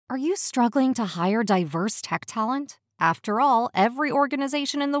Are you struggling to hire diverse tech talent? After all, every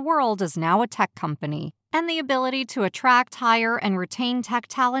organization in the world is now a tech company, and the ability to attract, hire, and retain tech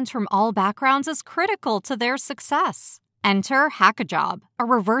talent from all backgrounds is critical to their success. Enter Hackajob, a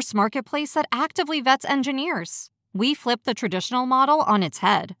reverse marketplace that actively vets engineers. We flip the traditional model on its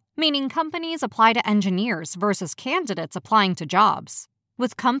head, meaning companies apply to engineers versus candidates applying to jobs,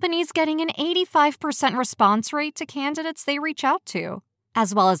 with companies getting an 85% response rate to candidates they reach out to,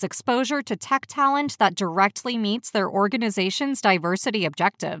 as well as exposure to tech talent that directly meets their organization's diversity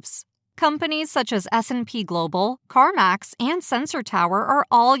objectives. Companies such as S&P Global, CarMax, and Sensor Tower are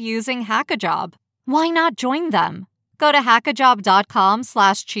all using Hackajob. Why not join them? Go to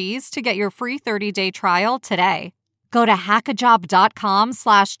hackajob.com/cheese to get your free 30-day trial today. Go to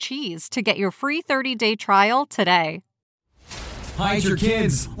hackajob.com/cheese to get your free 30-day trial today. Hide your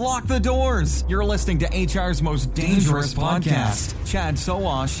kids. Lock the doors. You're listening to HR's most dangerous podcast. Chad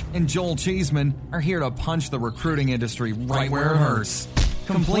Sowash and Joel Cheeseman are here to punch the recruiting industry right where it hurts.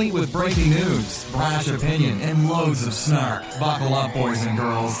 Complete with breaking news, brash opinion, and loads of snark. Buckle up, boys and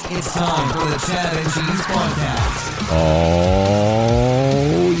girls. It's time for the Chad and Cheese Podcast.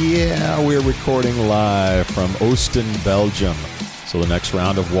 Oh, yeah. We're recording live from Oosten, Belgium. So the next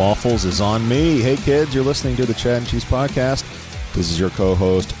round of waffles is on me. Hey, kids, you're listening to the Chad and Cheese Podcast. This is your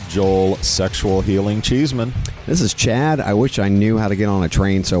co-host, Joel Sexual Healing Cheeseman. This is Chad. I wish I knew how to get on a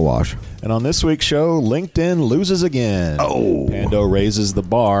train, Sowash. And on this week's show, LinkedIn loses again. Oh. Pando raises the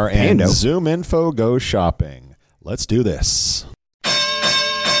bar, and Pando. ZoomInfo goes shopping. Let's do this.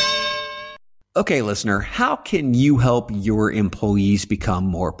 Okay, listener, how can you help your employees become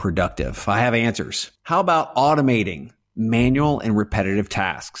more productive? I have answers. How about automating manual and repetitive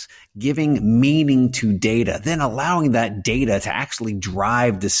tasks, giving meaning to data, then allowing that data to actually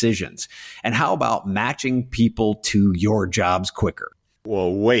drive decisions? And how about matching people to your jobs quicker?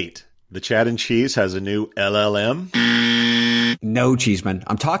 Well, wait. The Chad and Cheese has a new LLM? No, Cheeseman.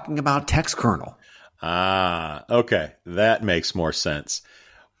 I'm talking about TextKernel. Ah, okay. That makes more sense.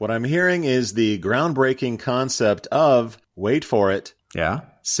 What I'm hearing is the groundbreaking concept of, wait for it, Yeah?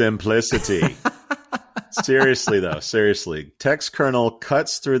 simplicity. Seriously, though, seriously. TextKernel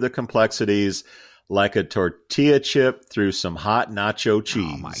cuts through the complexities like a tortilla chip through some hot nacho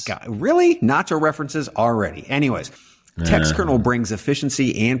cheese. Oh, my God. Really? Nacho references already. Anyways, TextKernel brings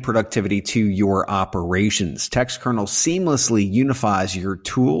efficiency and productivity to your operations. TextKernel seamlessly unifies your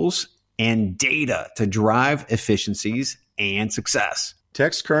tools and data to drive efficiencies and success.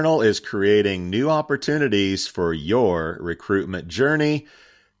 TextKernel is creating new opportunities for your recruitment journey,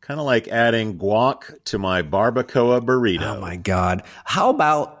 kind of like adding guac to my barbacoa burrito. Oh, my God. How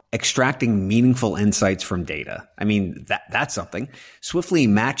about extracting meaningful insights from data? I mean, that's something. Swiftly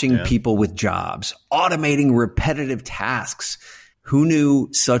matching people with jobs, automating repetitive tasks. Who knew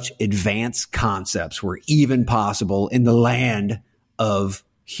such advanced concepts were even possible in the land of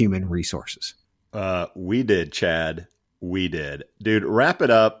human resources? We did, Chad. We did. Dude, wrap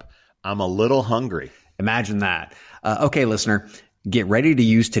it up. I'm a little hungry. Imagine that. Okay, listener, get ready to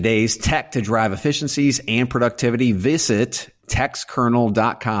use today's tech to drive efficiencies and productivity. Visit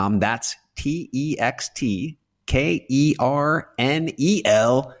TextKernel.com. That's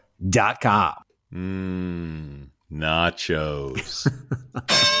TextKernel.com. Nachos.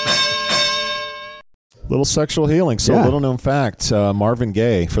 Little sexual healing. So, little known fact, Marvin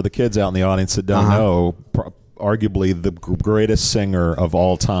Gaye, for the kids out in the audience that don't know, arguably the greatest singer of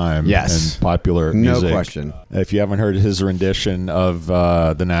all time in popular music. No question. If you haven't heard his rendition of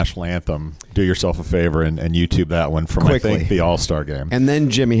the national anthem, do yourself a favor and YouTube that one from, Quickly. I think, the All-Star game. And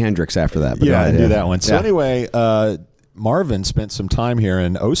then Jimi Hendrix after that. But Yeah, do that one. So anyway, Marvin spent some time here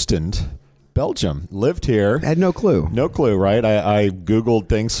in Ostend, Belgium. Lived here. I had no clue. No clue, right? I Googled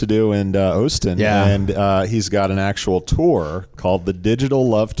things to do in Ostend, and he's got an actual tour called the Digital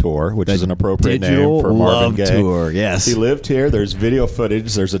Love Tour, which is an appropriate name for Marvin Gaye. Tour, yes. He lived here. There's video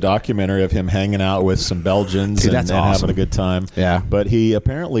footage. There's a documentary of him hanging out with some Belgians and that's awesome. having a good time. Yeah. But he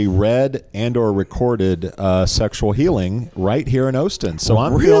apparently read and or recorded Sexual Healing right here in Ostend. So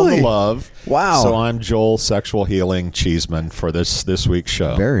I'm feeling the love. Wow. So I'm Joel Sexual Healing Cheeseman for this week's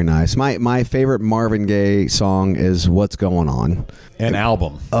show. Very nice. My favorite Marvin Gaye song is What's Going On. An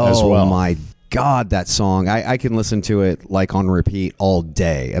album as well. Oh, my God, that song. I can listen to it like on repeat all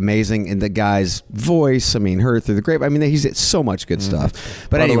day. Amazing. And the guy's voice, I mean, heard through the grape. I mean, he's so much good stuff.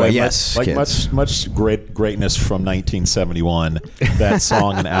 But By the anyway, way, yes. Like kids. much greatness from 1971. That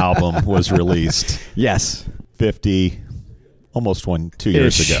song and album was released. Yes. 50, almost 2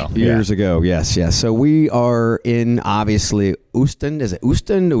 years ago. Years ago, yes. So we are in, obviously, Ostend. Is it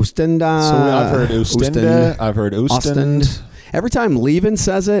Ostend? Ostenda? So I've heard Ostende. I've heard Ostend. Every time Levin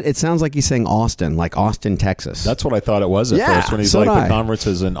says it, it sounds like he's saying Austin, like Austin, Texas. That's what I thought it was at first. When he's so like, the conference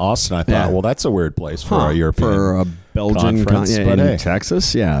is in Austin, I thought, well, that's a weird place for a European for a Belgian conference. but But in hey,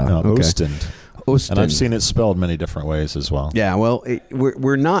 Texas? Yeah. no, Okay. Ostend. And I've seen it spelled many different ways as well. Yeah, well,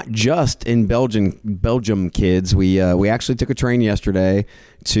 we're not just in Belgium, kids. We actually took a train yesterday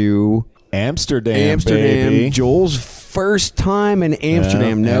to Amsterdam, baby. Joel's first time in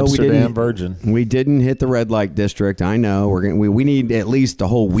Amsterdam. Yeah, no, Amsterdam we didn't. Virgin. We didn't hit the red light district. I know. We need at least a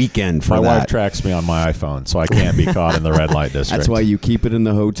whole weekend for My that. wife tracks me on my iPhone, so I can't be caught in the red light district. That's why you keep it in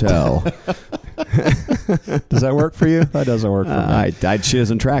the hotel. Does that work for you? That doesn't work for me. She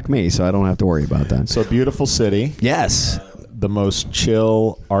doesn't track me, so I don't have to worry about that. So beautiful city. Yes. The most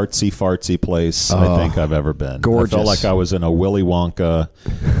chill, artsy-fartsy place I think I've ever been. Gorgeous. I felt like I was in a Willy Wonka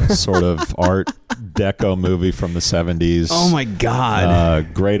sort of art deco movie from the 70s. Oh, my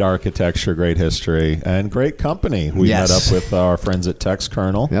God. Great architecture, great history, and great company. We met up with our friends at Tex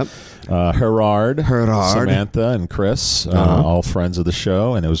Kernel. Yep. Gerard, Gerard. Samantha, and Chris, all friends of the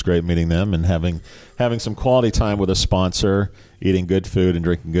show, and it was great meeting them and having some quality time with a sponsor, eating good food and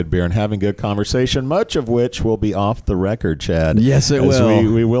drinking good beer and having good conversation, much of which will be off the record, Chad. Yes, it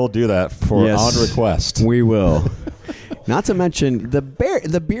will. We will do that on request. We will. Not to mention, the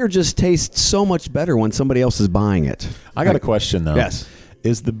beer just tastes so much better when somebody else is buying it. I got a question, though. Yes.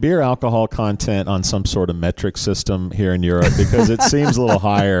 Is the beer alcohol content on some sort of metric system here in Europe? Because it seems a little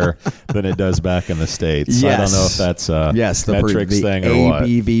higher than it does back in the States. Yes. I don't know if that's a metrics thing or what.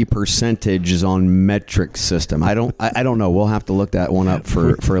 The ABV percentage is on metric system. I don't know. We'll have to look that one up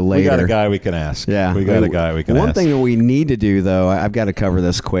for later. We got a guy we can ask. Yeah. We got a guy we can ask. One thing that we need to do, though, I've got to cover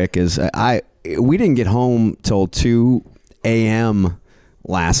this quick, is we didn't get home till 2 a.m.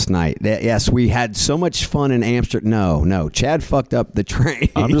 last night. Yes, we had so much fun in Amsterdam. No, Chad fucked up the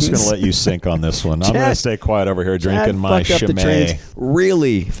train. I'm just going to let you sink on this one. I'm going to stay quiet over here drinking my Chimay.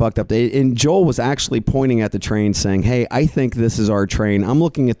 Really fucked up. And Joel was actually pointing at the train saying, hey, I think this is our train. I'm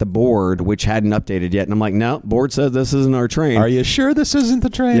looking at the board, which hadn't updated yet. And I'm like, no, board says this isn't our train. Are you sure this isn't the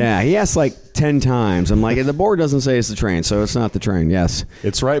train? Yeah, he asked like 10 times. I'm like, the board doesn't say it's the train, so it's not the train. Yes.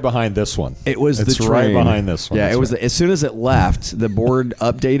 It's right behind this one. It was the train. Right behind this one. Yeah, That's it was. right. As soon as it left, the board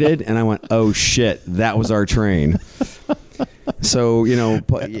updated, and I went, "Oh shit, that was our train." So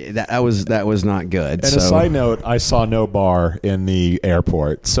that was not good. And a side note, I saw no bar in the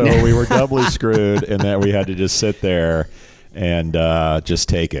airport, so we were doubly screwed in that we had to just sit there and just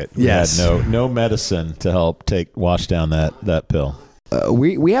take it. We had no medicine to help wash down that pill.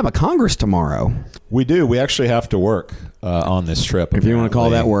 We have a Congress tomorrow. We do. We actually have to work on this trip. If you want to call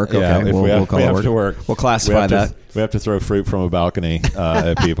that work, okay. Yeah, if we'll call it work. To work. We'll classify that. We have to throw fruit from a balcony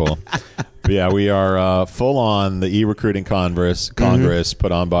at people. But yeah, we are full on the e-recruiting Congress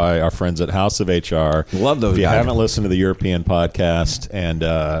put on by our friends at House of HR. Love those guys. If you haven't listened to the European podcast and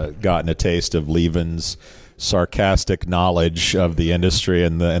gotten a taste of Levin's sarcastic knowledge of the industry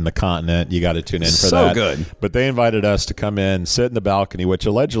and the continent, you got to tune in for that. So good. But they invited us to come in, sit in the balcony, which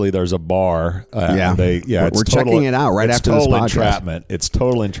allegedly there's a bar. We're checking it out right after this podcast. Entrapment. It's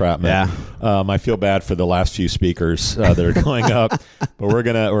total entrapment. Yeah. I feel bad for the last few speakers that are going up, but we're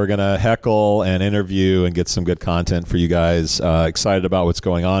gonna heckle and interview and get some good content for you guys. Excited about what's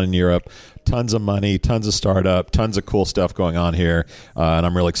going on in Europe. Tons of money, tons of startup, tons of cool stuff going on here, and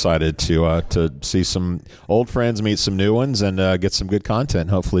I'm really excited to see some old friends, meet some new ones, and get some good content.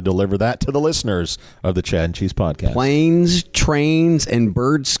 Hopefully, deliver that to the listeners of the Chad and Cheese podcast. Planes, trains, and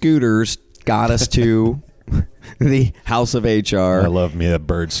bird scooters got us to the House of HR. I love me a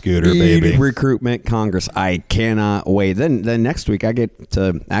bird scooter, baby. Recruitment Congress. I cannot wait. Then next week I get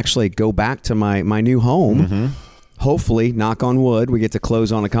to actually go back to my new home. Mm-hmm. Hopefully, knock on wood, we get to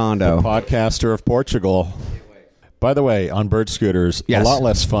close on a condo. The podcaster of Portugal. By the way, on bird scooters, yes. A lot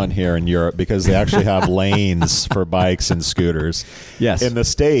less fun here in Europe because they actually have lanes for bikes and scooters. Yes. In the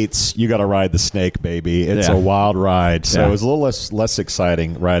States, you got to ride the snake, baby. It's a wild ride. So it was a little less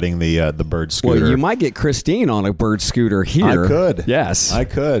exciting riding the bird scooter. Well, you might get Christine on a bird scooter here. I could. Yes. I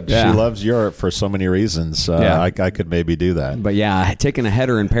could. Yeah. She loves Europe for so many reasons. I could maybe do that. But yeah, taking a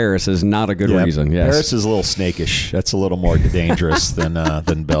header in Paris is not a good reason. Yes. Paris is a little snakish. That's a little more dangerous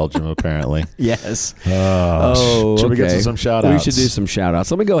than Belgium, apparently. Yes. Should we get to some shout-outs? We should do some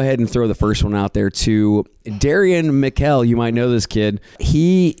shout-outs. Let me go ahead and throw the first one out there to Darian Mikkel. You might know this kid.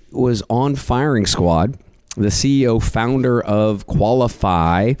 He was on Firing Squad, the CEO, founder of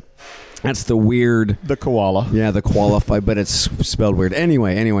Qualify. That's the koala. Yeah, the Qualify, but it's spelled weird.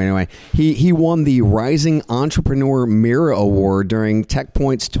 Anyway. He won the Rising Entrepreneur Mirror Award during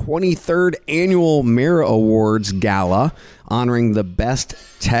TechPoint's 23rd Annual Mirror Awards Gala, honoring the best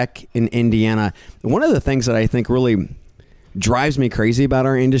tech in Indiana. One of the things that I think really drives me crazy about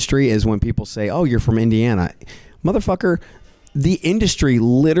our industry is when people say, "Oh, you're from Indiana." Motherfucker, the industry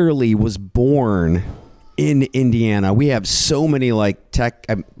literally was born in Indiana. We have so many like tech,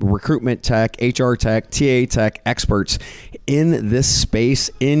 recruitment tech, HR tech, TA tech experts in this space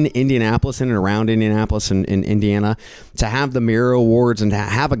in Indianapolis, in and around Indianapolis and in Indiana. To have the Mira Awards and to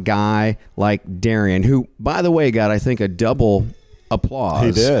have a guy like Darian, who, by the way, got, I think, a double applause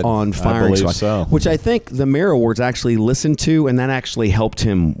He did. on Firing I believe Squad, so. which I think the Mira Awards actually listened to, and that actually helped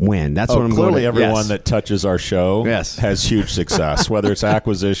him win. That's what I'm clearly going to, everyone yes. that touches our show Yes. has huge success, whether it's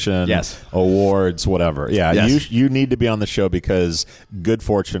acquisition, Yes. awards, whatever. Yeah, Yes. you need to be on the show because good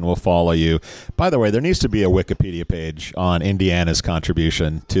fortune will follow you. By the way, there needs to be a Wikipedia page on Indiana's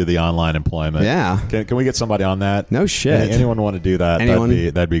contribution to the online employment. Yeah. Can we get somebody on that? No shit. Anyone want to do that? Anyone?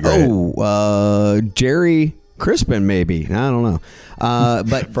 That'd be great. Oh, Jerry Crispin, maybe. I don't know.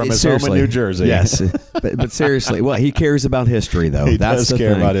 But From his seriously, home in New Jersey. Yes. but seriously, well, he cares about history, though. He That's does the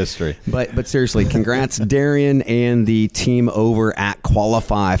care thing. about history. But seriously, congrats, Darian and the team over at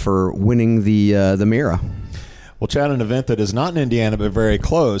Qualify for winning the Mira. Well, Chad, an event that is not in Indiana but very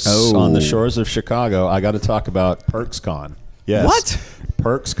close on the shores of Chicago, I got to talk about PerksCon. Yes. What?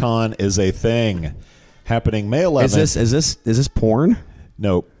 PerksCon is a thing happening May 11th. Is this porn?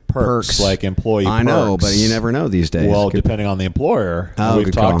 No, perks like employee I know, perks. but you never know these days. Well, depending on the employer, we've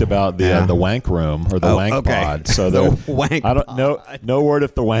good talked call. about the Yeah. the wank room or the wank okay. pod. So The wank I don't know. No word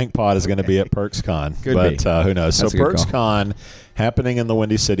if the wank pod is going to be at PerksCon, Could but be. Who knows? That's So a good call. PerksCon happening in the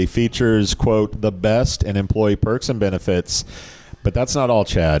Windy City features quote the best in employee perks and benefits. But that's not all,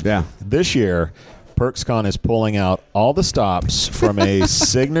 Chad. Yeah. This year, PerksCon is pulling out all the stops from a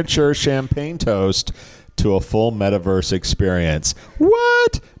signature champagne toast to a full metaverse experience.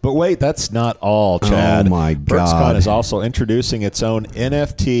 What? But wait, that's not all, Chad. Oh, my God. PerksCon is also introducing its own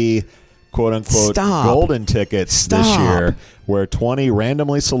NFT, quote-unquote, Stop. golden tickets this Stop. year, where 20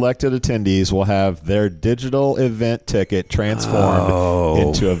 randomly selected attendees will have their digital event ticket transformed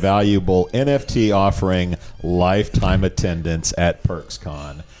into a valuable NFT offering lifetime attendance at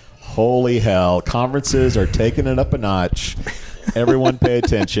PerksCon. Holy hell. Conferences are taking it up a notch. Everyone pay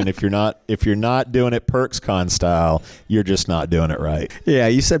attention. If you're not doing it PerksCon style, you're just not doing it right. Yeah,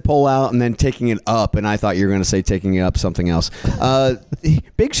 you said pull out and then taking it up, and I thought you were going to say taking it up something else.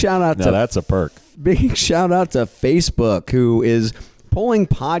 Big shout out No, to that's a perk. big shout out to Facebook, who is pulling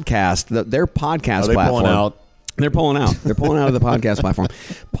podcast their podcast Are they platform. pulling out? They're pulling out. They're pulling out of the podcast platform.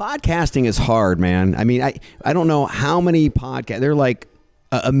 Podcasting is hard, man. I mean, I don't know how many podcasts. There are like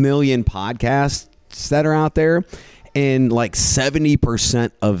a million podcasts that are out there. And like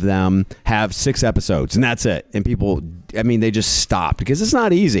 70% of them have 6 episodes, and that's it. And people, I mean, they just stop because it's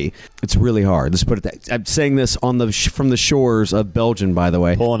not easy. It's really hard. Let's put it that. I'm saying this on from the shores of Belgium, by the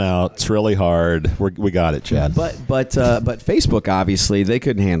way. Pulling out. It's really hard. We got it, Chad. But Facebook, obviously, they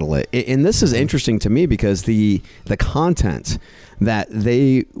couldn't handle it. And this is interesting to me because the content that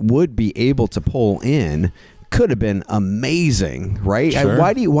they would be able to pull in could have been amazing, right? Sure.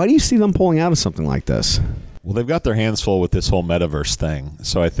 Why do you see them pulling out of something like this? Well, they've got their hands full with this whole metaverse thing.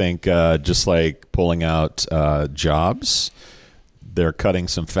 So I think just like pulling out jobs, they're cutting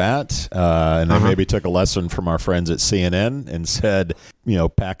some fat. And they maybe took a lesson from our friends at CNN and said,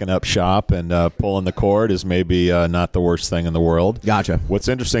 packing up shop and pulling the cord is maybe not the worst thing in the world. Gotcha. What's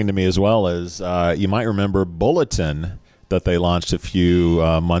interesting to me as well is you might remember Bulletin that they launched a few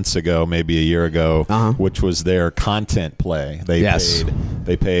months ago, maybe a year ago, which was their content play.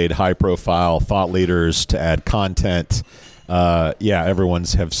 They paid high-profile thought leaders to add content.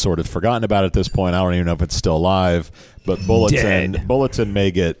 Everyone's have sort of forgotten about it at this point. I don't even know if it's still alive, but Bulletin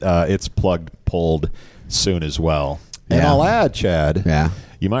may get its plug pulled soon as well. And Yeah. I'll add, Chad. Yeah.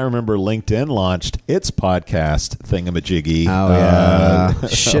 You might remember LinkedIn launched its podcast thingamajiggy. Oh, yeah.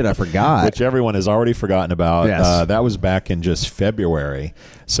 Shit, I forgot. Which everyone has already forgotten about. Yes. That was back in just February.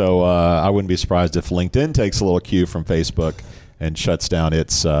 So I wouldn't be surprised if LinkedIn takes a little cue from Facebook and shuts down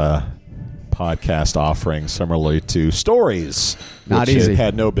its podcast offering similarly to Stories, Not which easy. it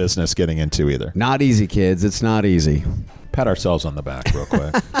had no business getting into either. Not easy, kids. It's not easy. Pat ourselves on the back real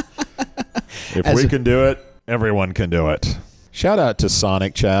quick. If we can do it, everyone can do it. Shout out to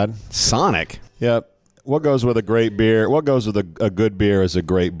Sonic, Chad. Sonic. Yep. What goes with a great beer? What goes with a good beer is a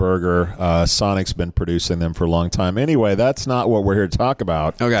great burger. Sonic's been producing them for a long time. Anyway, that's not what we're here to talk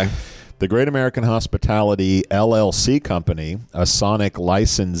about. Okay. The Great American Hospitality LLC company, a Sonic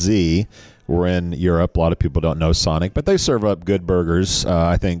licensee. We're in Europe. A lot of people don't know Sonic, but they serve up good burgers,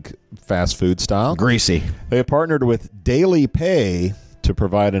 I think fast food style. Greasy. They have partnered with Daily Pay to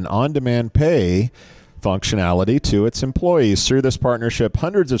provide an on-demand pay functionality to its employees. Through this partnership,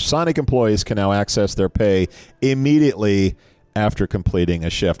 hundreds of Sonic employees can now access their pay immediately after completing a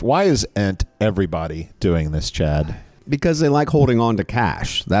shift. Why isn't everybody doing this, Chad? Because they like holding on to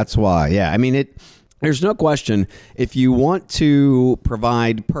cash. That's why. Yeah. I mean, there's no question. If you want to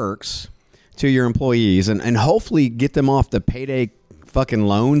provide perks to your employees and hopefully get them off the payday fucking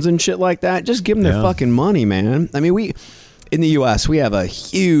loans and shit like that, just give them their fucking money, man. I mean, in the U.S., we have a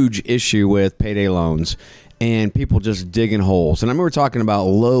huge issue with payday loans and people just digging holes. And I mean, we're talking about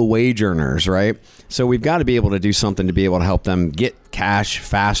low wage earners, right? So we've got to be able to do something to be able to help them get cash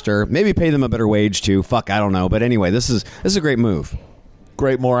faster. Maybe pay them a better wage too. Fuck, I don't know. But anyway, this is a great move.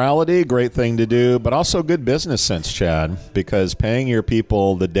 Great morality, great thing to do, but also good business sense, Chad, because paying your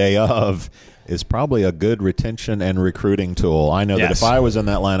people the day of is probably a good retention and recruiting tool. I know that if I was in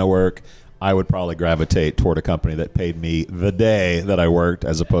that line of work, I would probably gravitate toward a company that paid me the day that I worked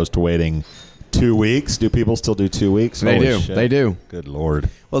as opposed to waiting 2 weeks. Do people still do 2 weeks? They Holy do. shit. They do. Good Lord.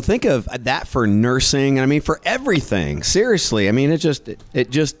 Well, think of that for nursing. I mean, for everything. Seriously. I mean, it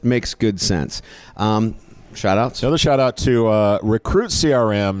just makes good sense. Shout outs. Another shout out to Recruit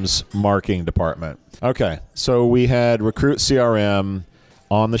CRM's marketing department. Okay, so we had Recruit CRM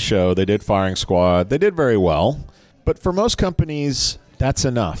on the show. They did Firing Squad. They did very well. But for most companies, that's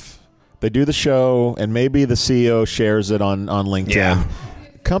enough. They do the show, and maybe the CEO shares it on LinkedIn. Yeah.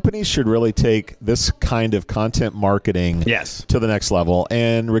 Companies should really take this kind of content marketing to the next level.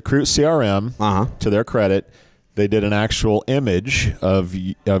 And Recruit CRM, to their credit, they did an actual image of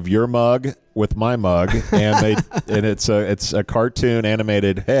your mug with my mug, and it's a cartoon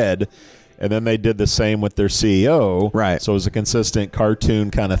animated head. And then they did the same with their CEO. Right. So it was a consistent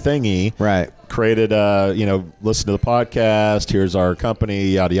cartoon kind of thingy. Right. Created, listen to the podcast. Here's our company,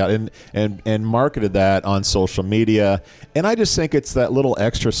 yada, yada. And marketed that on social media. And I just think it's that little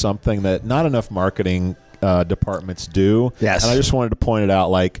extra something that not enough marketing departments do. Yes. And I just wanted to point it out,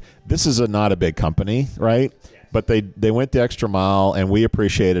 like, this is not a big company, right? But they went the extra mile, and we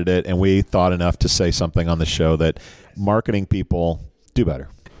appreciated it, and we thought enough to say something on the show that marketing people do better.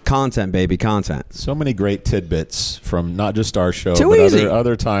 Content, baby, content. So many great tidbits from not just our show, Too but easy.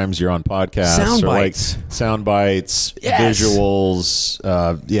 other times you're on podcasts. Sound or bites. like sound bites, Yes. visuals,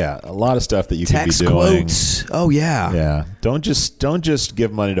 a lot of stuff that you Text could be doing. quotes. Oh, yeah. Yeah. Don't just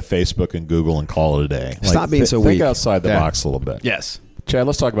give money to Facebook and Google and call it a day. Stop being so Think weak. outside the Yeah. box a little bit. Yes. Chad,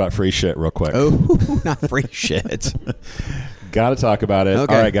 let's talk about free shit real quick. Oh, not free shit. Got to talk about it.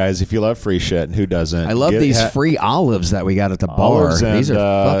 Okay. All right, guys, if you love free shit, and who doesn't? I love these free olives that we got at the bar. olives and, These are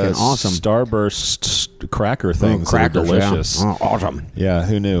fucking awesome. Starburst cracker things Crackers, that are delicious. Yeah. Oh, awesome. Yeah,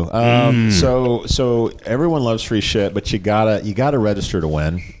 who knew? So everyone loves free shit, but you gotta register to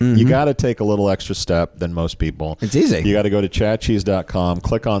win. You gotta take a little extra step than most people. It's easy. You got to go to chadcheese.com,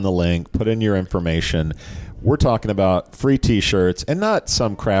 click on the link, put in your information. We're talking about free T-shirts and not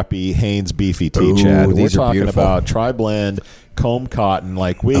some crappy Hanes beefy tee, Chad. We're these are talking beautiful. about tri-blend comb cotton.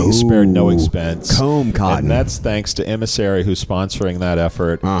 Like, we spared no expense. Comb cotton. And that's thanks to Emissary, who's sponsoring that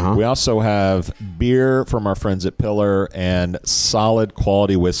effort. Uh-huh. We also have beer from our friends at Pillar and solid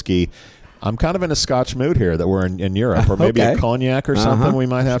quality whiskey. I'm kind of in a Scotch mood here that we're in Europe, or maybe Okay. a cognac or something we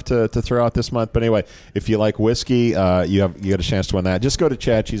might have to throw out this month. But anyway, if you like whiskey, you get a chance to win that. Just go to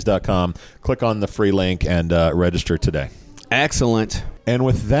chadcheese.com, click on the free link, and register today. Excellent. And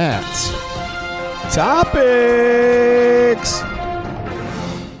with that, Topics.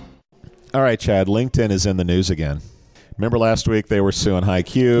 all right, Chad, LinkedIn is in the news again. Remember last week they were suing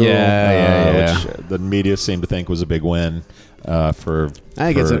HiQ, Yeah. which the media seemed to think was a big win for.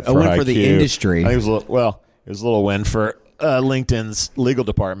 I think it's a win for the HiQ. industry. I think it was it was a little win for LinkedIn's legal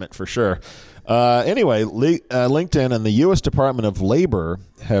department for sure. Anyway, LinkedIn and the U.S. Department of Labor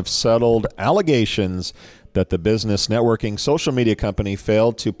have settled allegations that the business networking social media company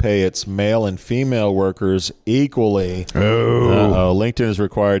failed to pay its male and female workers equally. LinkedIn is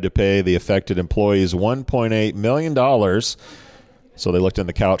required to pay the affected employees $1.8 million. So they looked in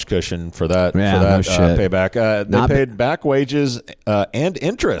the couch cushion for that, payback. They paid back wages and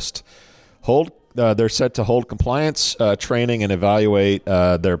interest. They're set to hold compliance training and evaluate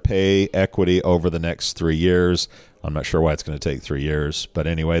their pay equity over the next 3 years. I'm not sure why it's going to take 3 years. But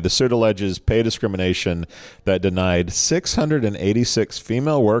anyway, the suit alleges pay discrimination that denied 686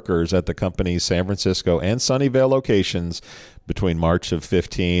 female workers at the company's San Francisco and Sunnyvale locations between March of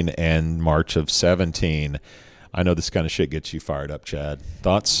 15 and March of 17. I know this kind of shit gets you fired up, Chad.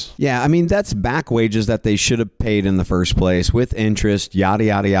 Thoughts? Yeah, I mean, that's back wages that they should have paid in the first place with interest, yada,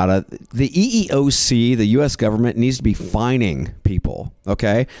 yada, yada. The EEOC, the U.S. government, needs to be fining people,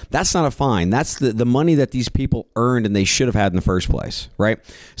 okay? That's not a fine. That's the money that these people earned and they should have had in the first place, right?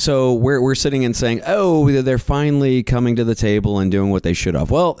 So we're sitting and saying, oh, they're finally coming to the table and doing what they should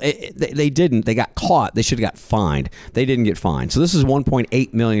have. Well, they didn't. They got caught. They should have got fined. They didn't get fined. So this is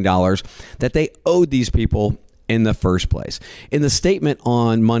 $1.8 million that they owed these people in the first place. In the statement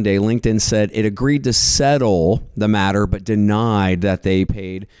on Monday, LinkedIn said it agreed to settle the matter, but denied that they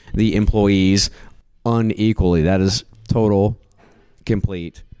paid the employees unequally. That is total,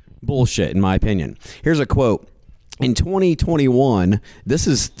 complete bullshit, in my opinion. Here's a quote. In 2021, this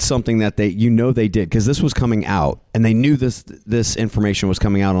is something that they did because this was coming out and they knew this information was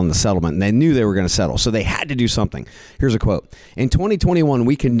coming out on the settlement and they knew they were going to settle. So they had to do something. Here's a quote. In 2021,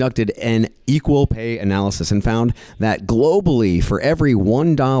 we conducted an equal pay analysis and found that globally, for every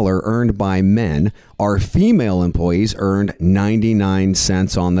 $1 earned by men, our female employees earned 99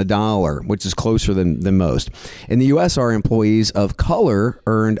 cents on the dollar, which is closer than most. In the U.S., our employees of color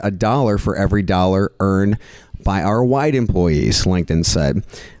earned $1 for every dollar earned by our white employees, LinkedIn said.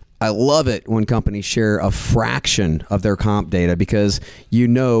 I love it when companies share a fraction of their comp data because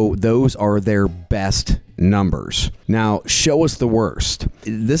those are their best numbers. Now, show us the worst.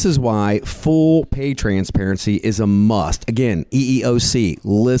 This is why full pay transparency is a must. Again, EEOC,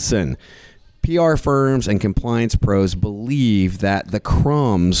 listen. PR firms and compliance pros believe that the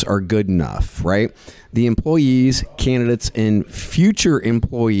crumbs are good enough, right? The employees, candidates, and future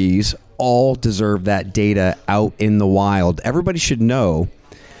employees all deserve that data out in the wild. Everybody should know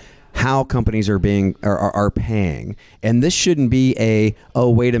how companies are paying. And this shouldn't be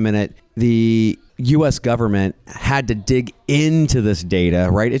wait a minute, the U.S. government had to dig into this data,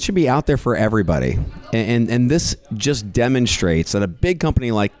 right? It should be out there for everybody. And this just demonstrates that a big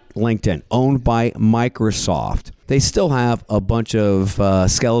company like LinkedIn, owned by Microsoft, they still have a bunch of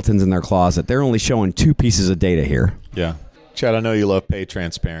skeletons in their closet. They're only showing 2 pieces of data here. Yeah. Chad, I know you love pay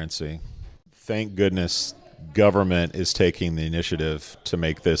transparency. Thank goodness government is taking the initiative to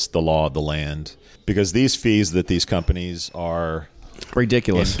make this the law of the land, because these fees that these companies are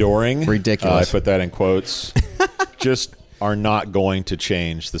ridiculous enduring, ridiculous, I put that in quotes, just are not going to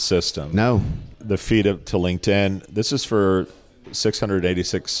change the system. No. The fee to LinkedIn, this is for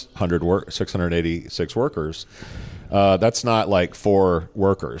 686 workers. That's not like 4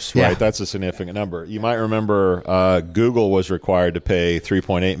 workers, right? Yeah. That's a significant number. You might remember Google was required to pay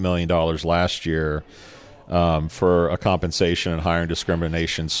 $3.8 million last year for a compensation and hiring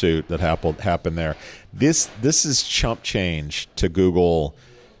discrimination suit that happened there. This is chump change to Google,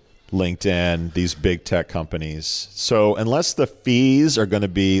 LinkedIn, these big tech companies. So unless the fees are going to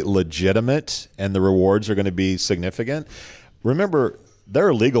be legitimate and the rewards are going to be significant, remember, there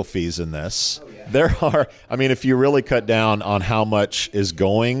are legal fees in this. There are, if you really cut down on how much is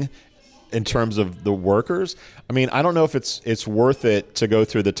going in terms of the workers, I don't know if it's worth it to go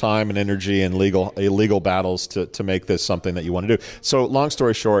through the time and energy and legal battles to make this something that you want to do. So long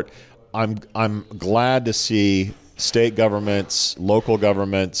story short, I'm glad to see state governments, local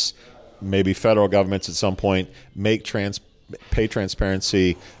governments, maybe federal governments at some point make pay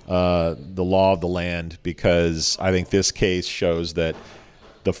transparency the law of the land, because I think this case shows that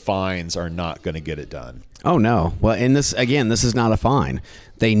the fines are not going to get it done. Oh, no. Well, and this is not a fine.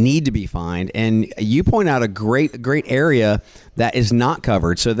 They need to be fined. And you point out a great area that is not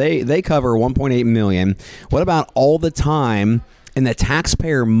covered. So they cover 1.8 million. What about all the time and the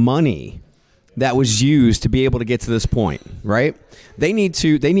taxpayer money that was used to be able to get to this point, right? They need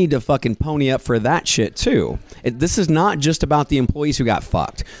to fucking pony up for that shit too. This is not just about the employees who got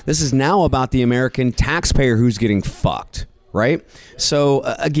fucked. This is now about the American taxpayer who's getting fucked, right? So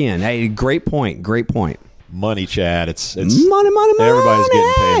again, hey, great point. Money, Chad. It's money. Everybody's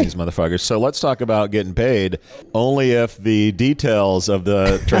getting paid, these motherfuckers. So let's talk about getting paid only if the details of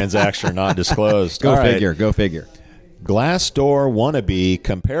the transaction are not disclosed. Go figure. Glassdoor wannabe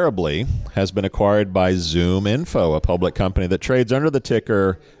Comparably has been acquired by ZoomInfo, a public company that trades under the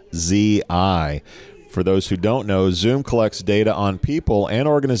ticker ZI. For those who don't know, Zoom collects data on people and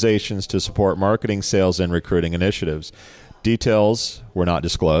organizations to support marketing, sales, and recruiting initiatives. Details were not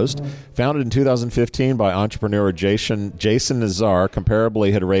disclosed. Founded in 2015 by entrepreneur Jason Nazar,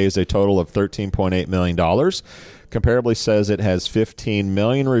 Comparably had raised a total of $13.8 million. Comparably says it has 15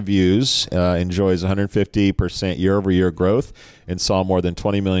 million reviews, enjoys 150% year-over-year growth, and saw more than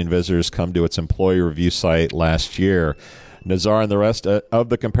 20 million visitors come to its employee review site last year. Nazar and the rest of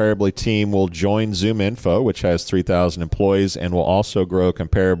the Comparably team will join ZoomInfo, which has 3,000 employees, and will also grow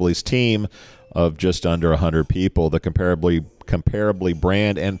Comparably's team of just under 100 people, the comparably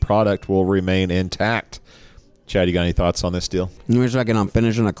brand and product will remain intact. Chad, you got any thoughts on this deal? Give me a second. I'm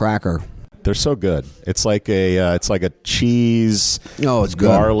finishing a cracker. They're so good. It's like a cheese, it's good.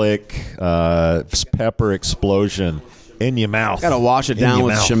 garlic, pepper explosion in your mouth. Got to wash it down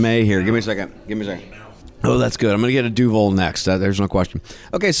with mouth. Chimay here. Give me a second. Oh, that's good. I'm going to get a Duvel next. There's no question.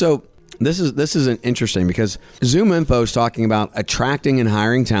 Okay, so this is interesting because ZoomInfo is talking about attracting and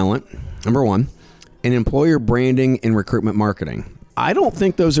hiring talent, number one, and employer branding and recruitment marketing. I don't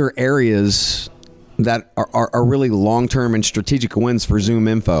think those are areas that are really long-term and strategic wins for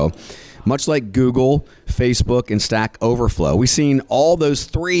ZoomInfo. Much like Google, Facebook, and Stack Overflow, we've seen all those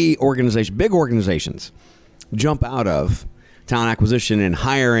three big organizations, jump out of talent acquisition and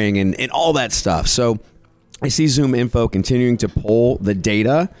hiring and all that stuff. So I see ZoomInfo continuing to pull the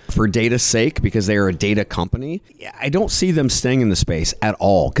data for data's sake because they are a data company. I don't see them staying in the space at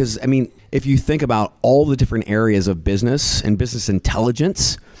all. Because, I mean, if you think about all the different areas of business and business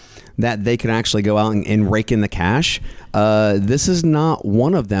intelligence that they can actually go out and rake in the cash, this is not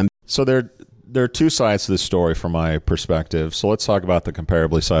one of them. So there are two sides to this story from my perspective. So let's talk about the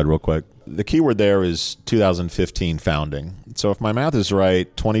comparably side real quick. The keyword there is 2015 founding. So if my math is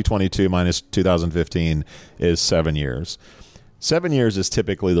right, 2022 minus 2015 is 7 years. 7 years is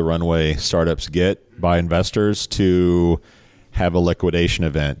typically the runway startups get by investors to have a liquidation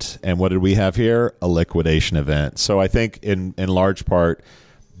event. And what did we have here? A liquidation event. So I think in large part,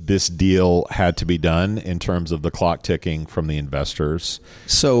 this deal had to be done in terms of the clock ticking from the investors.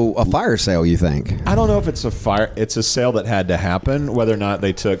 So a fire sale, you think? I don't know if it's it's a sale that had to happen. Whether or not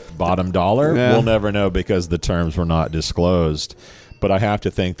they took bottom dollar, we'll never know because the terms were not disclosed. But I have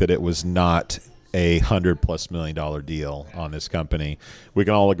to think that it was not a $100+ million deal on this company. We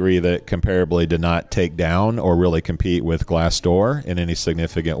can all agree that Comparably did not take down or really compete with Glassdoor in any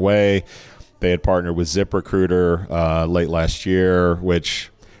significant way. They had partnered with ZipRecruiter late last year, which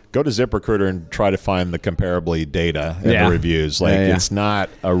go to ZipRecruiter and try to find the Comparably data and the reviews. It's not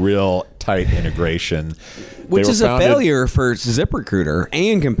a real tight integration. Which is a failure for ZipRecruiter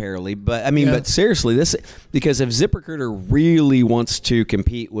and Comparably. But I mean, but seriously, because if ZipRecruiter really wants to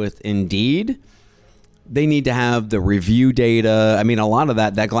compete with Indeed, they need to have the review data. I mean, a lot of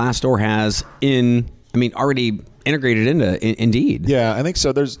that Glassdoor has already integrated into Indeed. Yeah, I think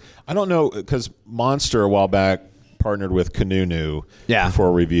so. I don't know, because Monster a while back partnered with Kununu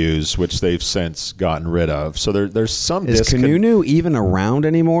for reviews, which they've since gotten rid of. So there's some Is Kununu even around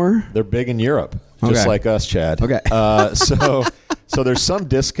anymore? They're big in Europe, just like us, Chad. Okay. So there's some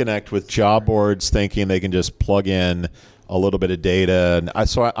disconnect with job boards thinking they can just plug in a little bit of data. And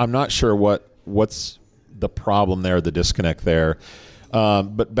I'm not sure what's the problem there, the disconnect there.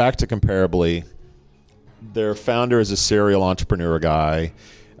 But back to Comparably, their founder is a serial entrepreneur guy.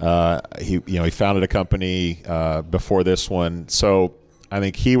 He founded a company before this one. So I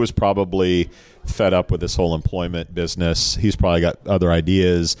think he was probably fed up with this whole employment business. He's probably got other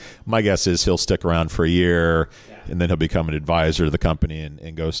ideas. My guess is he'll stick around for a year and then he'll become an advisor to the company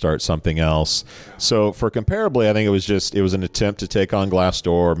and go start something else. So for Comparably, I think it was an attempt to take on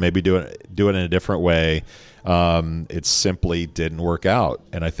Glassdoor, maybe do it in a different way. It simply didn't work out.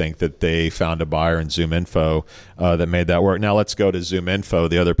 And I think that they found a buyer in ZoomInfo that made that work. Now let's go to ZoomInfo,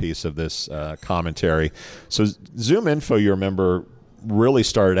 the other piece of this commentary. So ZoomInfo, you remember, really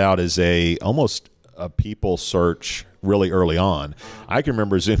started out as almost a people search really early on. I can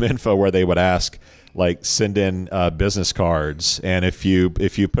remember ZoomInfo where they would ask, send in business cards, and if you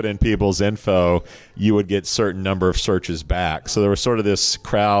put in people's info, you would get certain number of searches back. So there was sort of this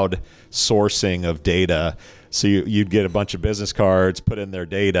crowd sourcing of data. So you'd get a bunch of business cards, put in their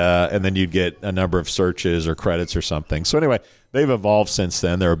data, and then you'd get a number of searches or credits or something. So anyway, they've evolved since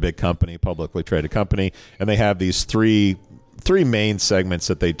then. They're a big company, publicly traded company, and they have these three main segments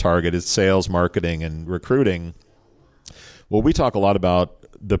that they target. It's sales, marketing, and recruiting. Well, we talk a lot about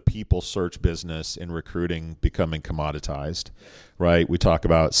the people search business in recruiting becoming commoditized, right? We talk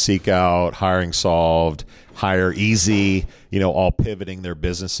about Seek Out, Hiring Solved, Hire Easy, all pivoting their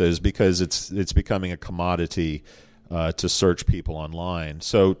businesses because it's becoming a commodity to search people online.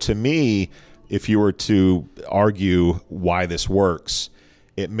 So to me, if you were to argue why this works,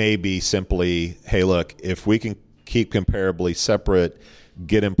 it may be simply, hey, look, if we can keep Comparably separate,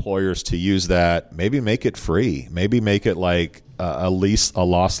 get employers to use that, maybe make it free, maybe make it like a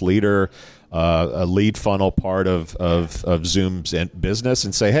loss leader, a lead funnel part of Zoom's business,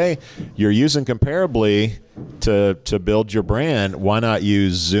 and say, hey, you're using Comparably to build your brand. Why not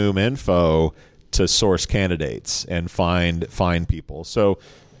use ZoomInfo to source candidates and find people? So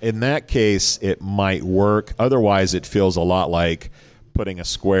in that case, it might work. Otherwise, it feels a lot like putting a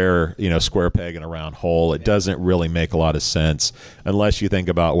square peg in a round hole. It doesn't really make a lot of sense unless you think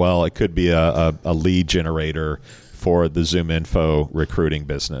about, well, it could be a lead generator for the ZoomInfo recruiting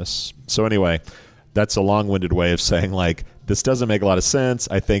business. So anyway, that's a long-winded way of saying, like, this doesn't make a lot of sense.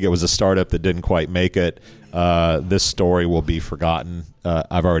 I think it was a startup that didn't quite make it. This story will be forgotten.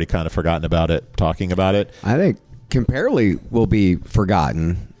 I've already kind of forgotten about it, talking about it. I think Comparely will be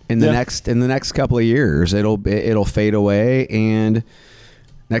forgotten in the next couple of years. It'll fade away, and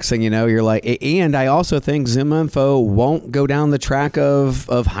next thing you know, you're like. And I also think ZoomInfo won't go down the track of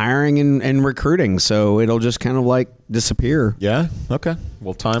hiring and recruiting, so it'll just kind of like disappear. Yeah. Okay.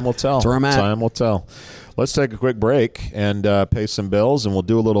 Well, time will tell. That's where I'm at. Time will tell. Let's take a quick break and pay some bills, and we'll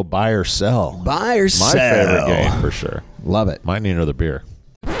do a little buy or sell. Buy or sell. My favorite game for sure. Love it. Might need another beer.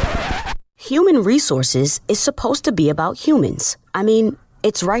 Human resources is supposed to be about humans. I mean,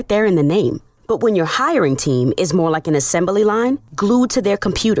 it's right there in the name. But when your hiring team is more like an assembly line, glued to their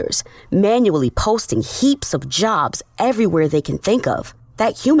computers, manually posting heaps of jobs everywhere they can think of,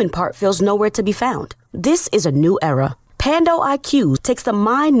 that human part feels nowhere to be found. This is a new era. Pando IQ takes the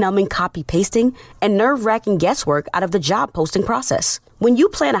mind-numbing copy-pasting and nerve-wracking guesswork out of the job posting process. When you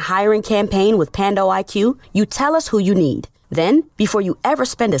plan a hiring campaign with Pando IQ, you tell us who you need. Then, before you ever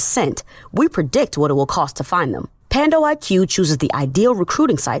spend a cent, we predict what it will cost to find them. Pando IQ chooses the ideal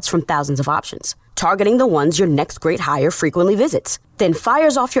recruiting sites from thousands of options, targeting the ones your next great hire frequently visits, then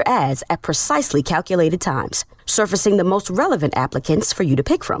fires off your ads at precisely calculated times, surfacing the most relevant applicants for you to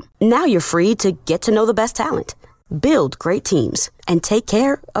pick from. Now you're free to get to know the best talent, build great teams, and take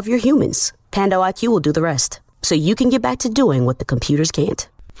care of your humans. Pando IQ will do the rest, so you can get back to doing what the computers can't.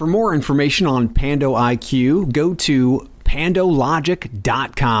 For more information on Pando IQ, go to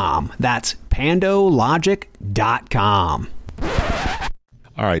pandologic.com. That's pandologic.com.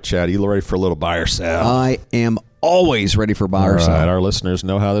 All right, Chad, you ready for a little buy or sell? I am always ready for buy or sell. All right, our listeners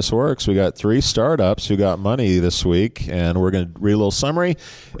know how this works. We got 3 startups who got money this week, and we're going to read a little summary,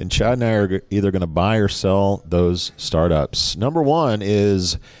 and Chad and I are either going to buy or sell those startups. Number 1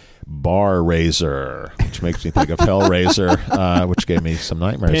 is BarRaiser, which makes me think of Hellraiser, which gave me some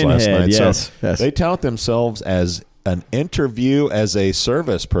nightmares last night. Yes, so they tout themselves as an interview as a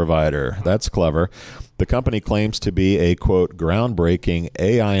service provider. That's clever. The company claims to be a, quote, groundbreaking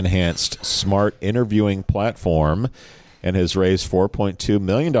AI-enhanced smart interviewing platform and has raised $4.2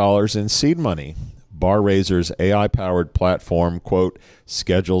 million in seed money. BarRaiser's AI-powered platform, quote,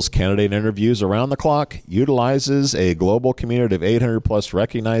 schedules candidate interviews around the clock, utilizes a global community of 800-plus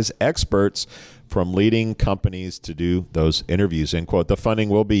recognized experts from leading companies to do those interviews, end quote. The funding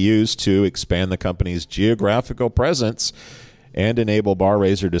will be used to expand the company's geographical presence and enable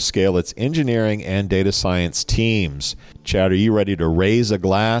BarRaiser to scale its engineering and data science teams. Chad, are you ready to raise a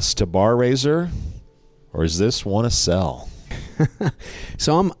glass to BarRaiser, or is this one a sell?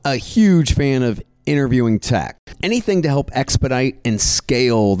 So I'm a huge fan of interviewing tech. Anything to help expedite and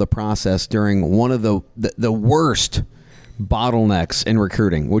scale the process during one of the worst bottlenecks in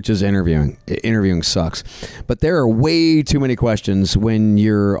recruiting, which is interviewing. Interviewing sucks. But there are way too many questions when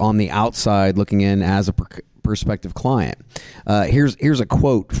you're on the outside looking in as a prospective client. Here's a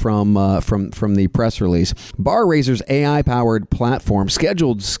quote from the press release. BarRaiser's AI-powered platform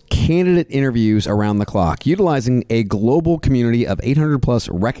schedules candidate interviews around the clock, utilizing a global community of 800-plus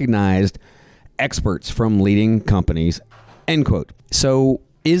recognized experts from leading companies, end quote. So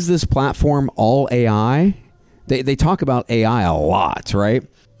is this platform all AI? They talk about AI a lot, right?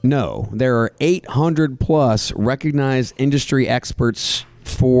 No, there are 800 plus recognized industry experts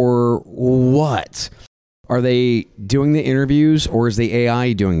for what? Are they doing the interviews, or is the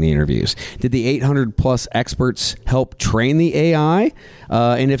AI doing the interviews? Did the 800 plus experts help train the AI?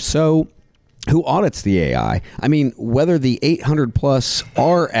 And if so, who audits the AI? I mean, whether the 800 plus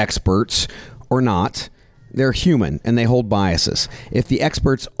are experts or not, they're human and they hold biases. If the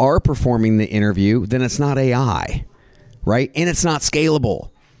experts are performing the interview, then it's not AI, right? And it's not scalable.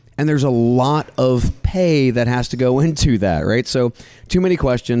 And there's a lot of pay that has to go into that, right? So too many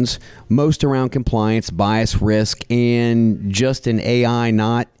questions, most around compliance, bias, risk, and just an AI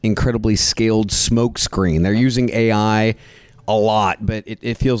not incredibly scaled smoke screen. They're using AI a lot, but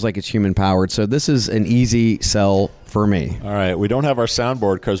it feels like it's human powered. So this is an easy sell for me. All right. We don't have our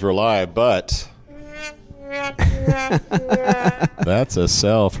soundboard because we're live, but that's a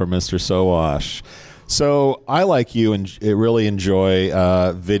sell for Mr. Sowash. So I, like you, and really enjoy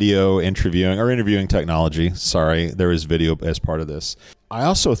video interviewing or interviewing technology. Sorry, there is video as part of this. I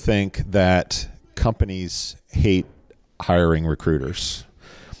also think that companies hate hiring recruiters.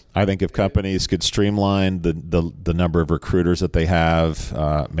 I think if companies could streamline the number of recruiters that they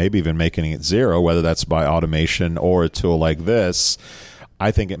have, maybe even making it zero, whether that's by automation or a tool like this,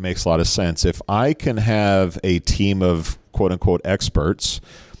 I think it makes a lot of sense. If I can have a team of quote-unquote experts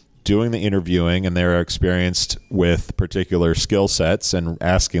doing the interviewing and they're experienced with particular skill sets and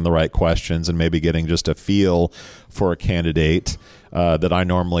asking the right questions and maybe getting just a feel for a candidate that I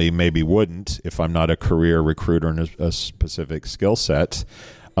normally maybe wouldn't if I'm not a career recruiter in a specific skill set,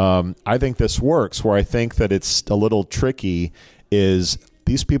 I think this works. Where I think that it's a little tricky is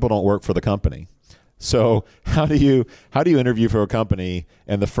these people don't work for the company. So how do you interview for a company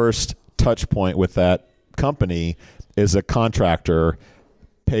and the first touch point with that company is a contractor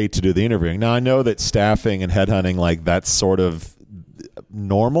paid to do the interviewing? Now, I know that staffing and headhunting, like, that's sort of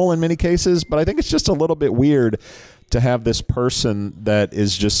normal in many cases, but I think it's just a little bit weird to have this person that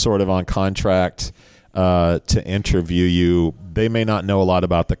is just sort of on contract to interview you. They may not know a lot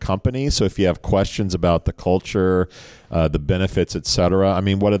about the company, so if you have questions about the culture, the benefits, etc. I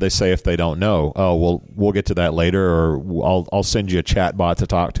mean, what do they say if they don't know? Oh, well, we'll get to that later, or I'll send you a chat bot to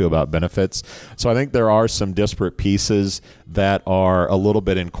talk to about benefits. So I think there are some disparate pieces that are a little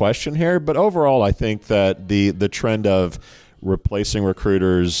bit in question here, but overall, I think that the trend of replacing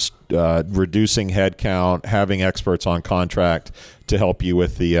recruiters, reducing headcount, having experts on contract to help you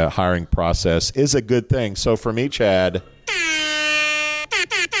with the hiring process is a good thing. So for me, Chad,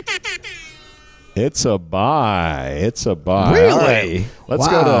 it's a buy. It's a buy. Really? Right, let's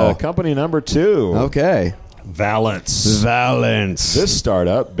go to company number 2. Okay. Valence. This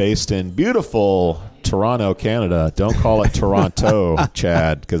startup based in beautiful Toronto, Canada. Don't call it Toronto,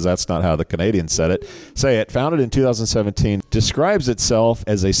 Chad, because that's not how the Canadians said it. Say it. Founded in 2017, describes itself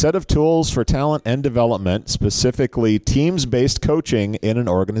as a set of tools for talent and development, specifically teams-based coaching in an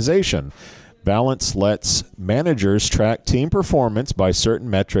organization. Valence lets managers track team performance by certain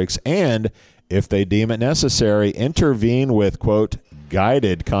metrics and, if they deem it necessary, intervene with, quote,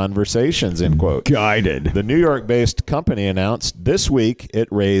 guided conversations, end quote. Guided. The New York-based company announced this week it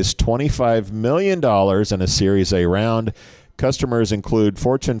raised $25 million in a Series A round. Customers include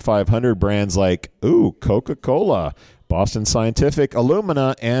Fortune 500 brands like Coca-Cola, Boston Scientific,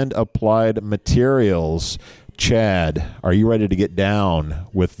 Illumina, and Applied Materials. Chad, are you ready to get down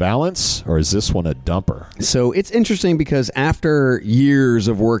with Valence, or is this one a dumper? So it's interesting because after years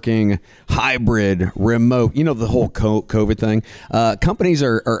of working hybrid, remote, the whole COVID thing, companies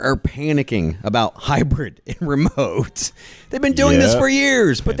are panicking about hybrid and remote. They've been doing this for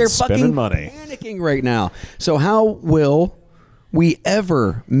years, but they're fucking panicking right now. So how will we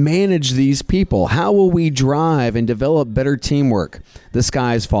ever manage these people? How will we drive and develop better teamwork? The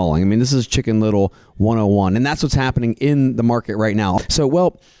sky's falling. I mean, this is Chicken Little 101, and that's what's happening in the market right now.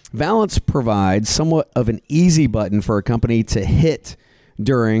 So, Valence provides somewhat of an easy button for a company to hit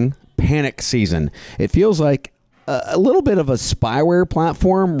during panic season. It feels like a little bit of a spyware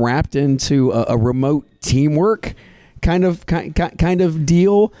platform wrapped into a remote teamwork kind of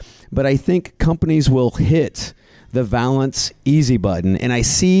deal, but I think companies will hit the Valence easy button. And I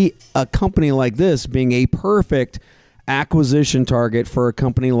see a company like this being a perfect acquisition target for a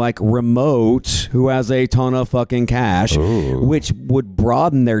company like Remote, who has a ton of fucking cash, which would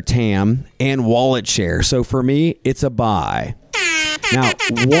broaden their TAM and wallet share. So for me, it's a buy. Now,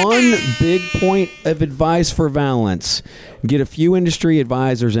 one big point of advice for Valence: get a few industry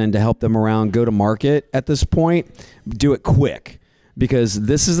advisors in to help them around go to market at this point. Do it quick, because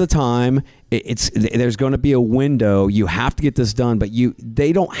this is the time. There's going to be a window. You have to get this done, but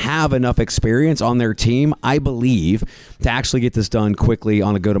they don't have enough experience on their team, I believe, to actually get this done quickly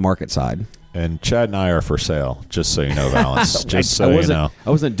on the go-to-market side. And Chad and I are for sale, just so you know, Valence. Just so you know. I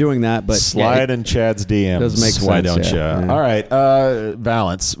wasn't doing that, but slide in Chad's DMs. Does make sense. Why don't you? Yeah. All right,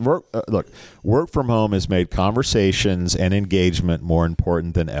 Valence. Work from home has made conversations and engagement more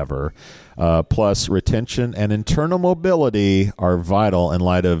important than ever. Plus, retention and internal mobility are vital in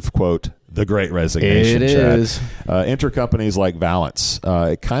light of, quote, the Great Resignation. It is. Enter companies like Valence.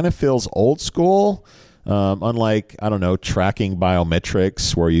 It kind of feels old school. Unlike, I don't know, tracking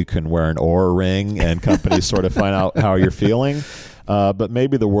biometrics where you can wear an Oura ring and companies sort of find out how you're feeling. But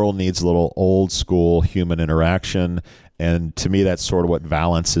maybe the world needs a little old school human interaction. And to me, that's sort of what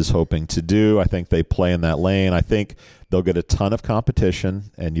Valence is hoping to do. I think they play in that lane. I think they'll get a ton of competition,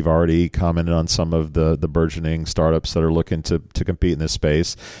 and you've already commented on some of the burgeoning startups that are looking to compete in this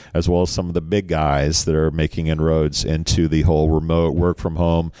space, as well as some of the big guys that are making inroads into the whole remote work from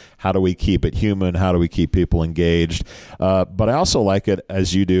home. How do we keep it human? How do we keep people engaged? But I also like it,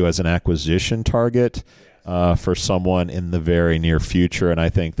 as you do, as an acquisition target. for someone in the very near future. And I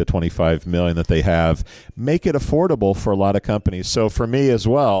think the $25 million that they have make it affordable for a lot of companies. So for me as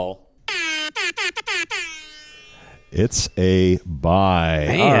well, it's a buy.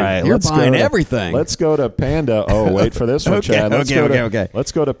 Man, all right, you're buying everything. Let's go to Pando. Oh, wait for this one, Okay, Chad. okay.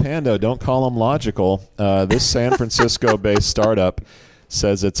 Let's go to Pando. Don't call them logical. This San Francisco-based startup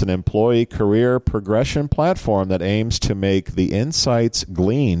says it's an employee career progression platform that aims to make the insights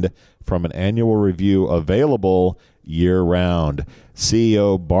gleaned from an annual review available year-round.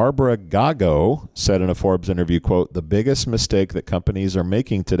 CEO Barbara Gago said in a Forbes interview, quote, "The biggest mistake that companies are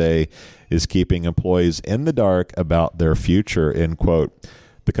making today is keeping employees in the dark about their future," end quote.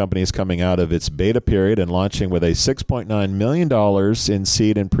 The company is coming out of its beta period and launching with a $6.9 million in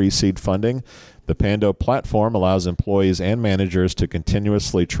seed and pre-seed funding. The Pando platform allows employees and managers to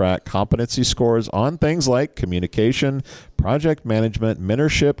continuously track competency scores on things like communication, project management,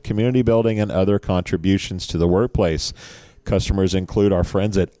 mentorship, community building, and other contributions to the workplace. Customers include our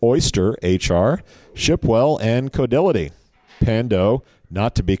friends at Oyster HR, Shipwell, and Codility. Pando,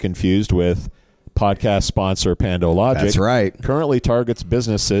 not to be confused with podcast sponsor PandoLogic. That's right. Currently targets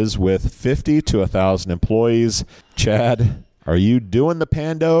businesses with 50 to 1,000 employees. Chad, are you doing the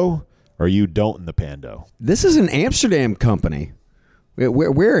Pando? Or you don't in the Pando? This is an Amsterdam company.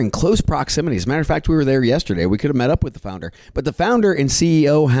 We're in close proximity. As a matter of fact, we were there yesterday. We could have met up with the founder. But the founder and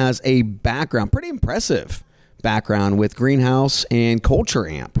CEO has a background, pretty impressive background with Greenhouse and Culture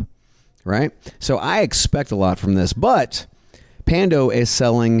Amp, right? So I expect a lot from this. But Pando is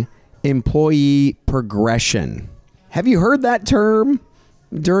selling employee progression. Have you heard that term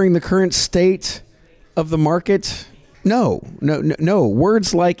during the current state of the market? No.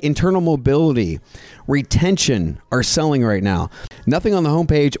 Words like internal mobility, retention are selling right now. Nothing on the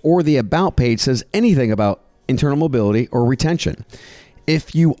homepage or the About page says anything about internal mobility or retention.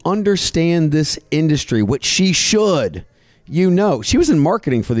 If you understand this industry, which she should, she was in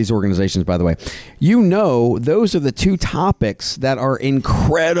marketing for these organizations, by the way. Those are the two topics that are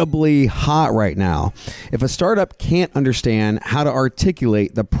incredibly hot right now. If a startup can't understand how to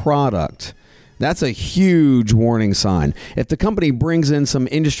articulate the product, that's a huge warning sign. If the company brings in some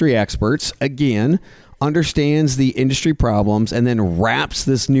industry experts, again, understands the industry problems, and then wraps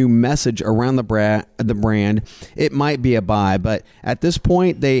this new message around the brand, it might be a buy. But at this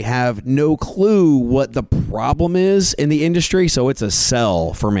point, they have no clue what the problem is in the industry, so it's a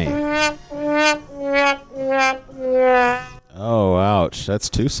sell for me. Oh, ouch.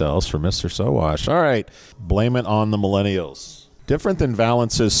 That's 2 sells for Mr. Sowash. All right. Blame it on the millennials. Different than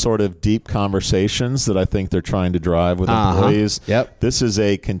Valence's sort of deep conversations that I think they're trying to drive with employees. Yep. This is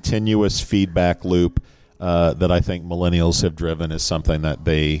a continuous feedback loop that I think millennials have driven as something that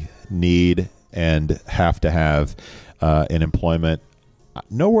they need and have to have in employment.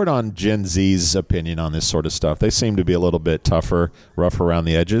 No word on Gen Z's opinion on this sort of stuff. They seem to be a little bit tougher, rough around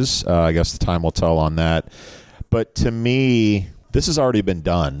the edges. I guess the time will tell on that. But to me, this has already been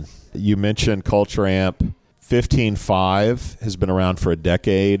done. You mentioned Culture Amp. 15.5 has been around for a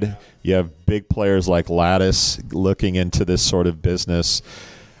decade. You have big players like Lattice looking into this sort of business.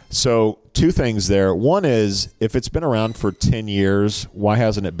 So 2 things there. One is, if it's been around for 10 years, why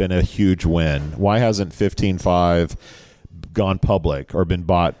hasn't it been a huge win? Why hasn't 15.5 gone public or been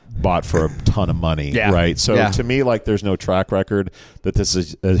bought for a ton of money, right? So to me, like, there's no track record that this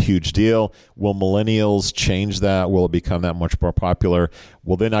is a huge deal. Will millennials change that? Will it become that much more popular?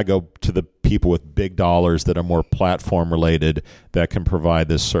 Well, then I go to the people with big dollars that are more platform related that can provide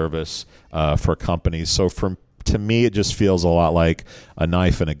this service for companies. So to me, it just feels a lot like a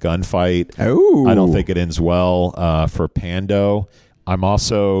knife and a gunfight. Oh, I don't think it ends well for Pando. I'm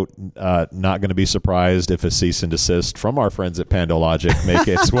also not going to be surprised if a cease and desist from our friends at PandoLogic make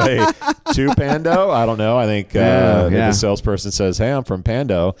its way to Pando. I don't know. I think the salesperson says, "Hey, I'm from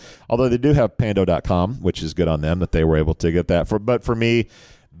Pando." Although they do have Pando.com, which is good on them that they were able to get that. But for me,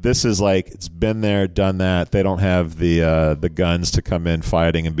 this is like, it's been there, done that. They don't have the guns to come in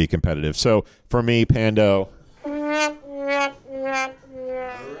fighting and be competitive. So for me, Pando,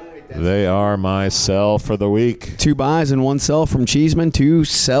 they are my sell for the week. 2 buys and 1 sell from Cheeseman, 2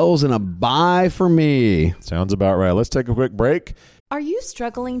 sells and a buy for me. Sounds about right. Let's take a quick break. Are you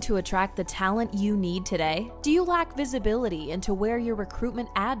struggling to attract the talent you need today? Do you lack visibility into where your recruitment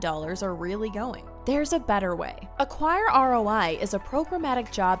ad dollars are really going? There's a better way. Acquire ROI is a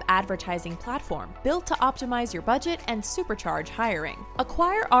programmatic job advertising platform built to optimize your budget and supercharge hiring.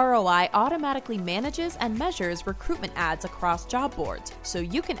 Acquire ROI automatically manages and measures recruitment ads across job boards, so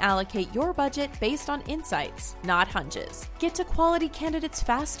you can allocate your budget based on insights, not hunches. Get to quality candidates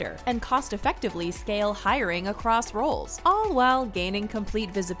faster and cost-effectively scale hiring across roles, all while gaining complete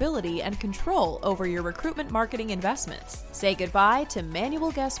visibility and control over your recruitment marketing investments. Say goodbye to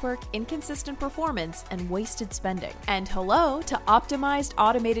manual guesswork, inconsistent performance, and wasted spending. And hello to optimized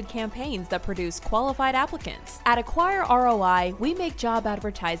automated campaigns that produce qualified applicants. At Acquire ROI, we make job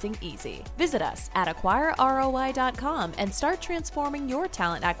advertising easy. Visit us at acquireroi.com and start transforming your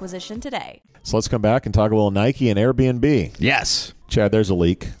talent acquisition today. So let's come back and talk a little Nike and Airbnb. Yes. Chad, there's a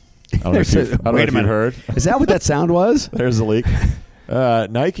leak. I don't know if you've heard. Is that what that sound was? There's a leak.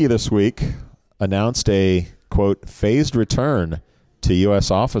 Nike this week announced a, quote, phased return to U.S.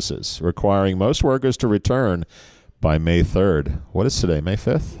 offices, requiring most workers to return by May 3rd. What is today, May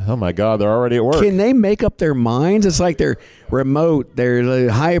 5th? Oh, my God, they're already at work. Can they make up their minds? It's like they're remote, they're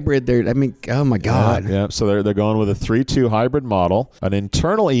hybrid, oh, my God. Yeah, so they're going with a 3-2 hybrid model. An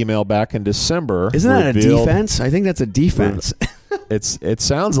internal email back in December Isn't that a defense? I think that's a defense. It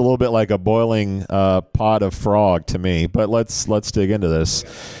sounds a little bit like a boiling pot of frog to me, but let's dig into this.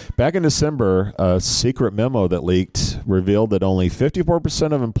 Back in December, a secret memo that leaked revealed that only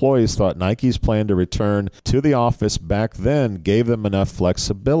 54% of employees thought Nike's plan to return to the office back then gave them enough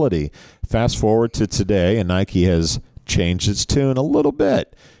flexibility. Fast forward to today, and Nike has changed its tune a little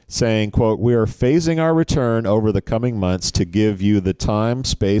bit, saying, quote, we are phasing our return over the coming months to give you the time,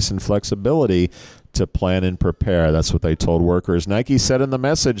 space, and flexibility to plan and prepare. That's what they told workers. Nike said in the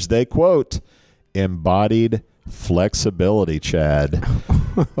message they, quote, embodied flexibility, Chad.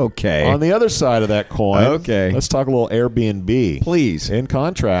 Okay. On the other side of that coin, okay, let's talk a little Airbnb. Please. In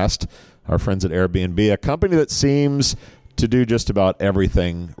contrast, our friends at Airbnb, a company that seems to do just about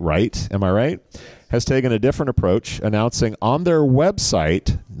everything right, am I right, has taken a different approach, announcing on their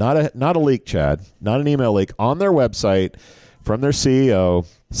website, not a leak, Chad, not an email leak, on their website from their CEO,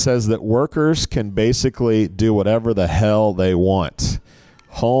 says that workers can basically do whatever the hell they want.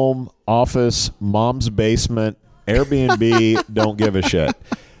 Home, office, mom's basement, Airbnb, don't give a shit.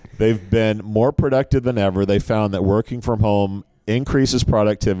 They've been more productive than ever. They found that working from home increases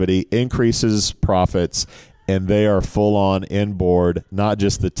productivity, increases profits, and they are full on inboard, not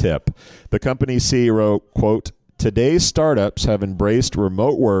just the tip. The company CEO wrote, quote, today's startups have embraced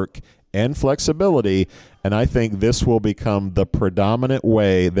remote work and flexibility, and I think this will become the predominant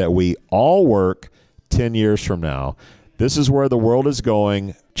way that we all work 10 years from now. This is where the world is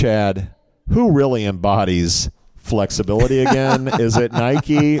going. Chad, who really embodies flexibility again? Is it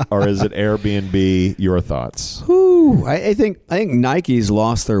Nike or is it Airbnb? Your thoughts? Whew, I think Nike's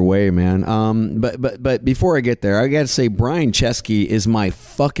lost their way, man. But before I get there, I got to say Brian Chesky is my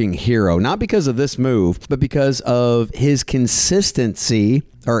fucking hero. Not because of this move, but because of his consistency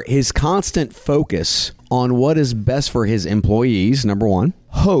or his constant focus on what is best for his employees, number one,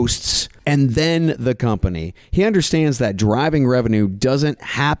 hosts, and then the company. He understands that driving revenue doesn't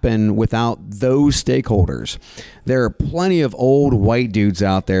happen without those stakeholders. There are plenty of old white dudes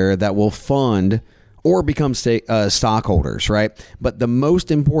out there that will fund or become stockholders, right? But the most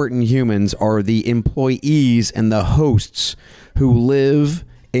important humans are the employees and the hosts who live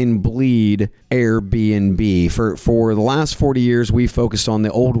and bleed Airbnb. For the last 40 years, we focused on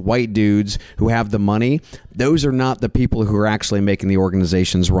the old white dudes who have the money. Those are not the people who are actually making the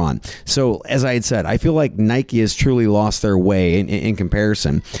organizations run. So, as I had said, I feel like Nike has truly lost their way in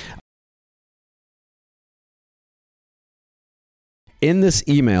comparison. In this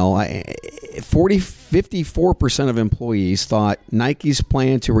email, 54% of employees thought Nike's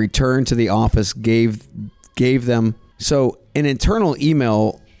plan to return to the office gave them. So an internal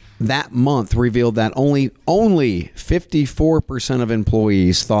email that month revealed that only 54% of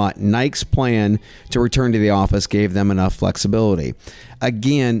employees thought Nike's plan to return to the office gave them enough flexibility.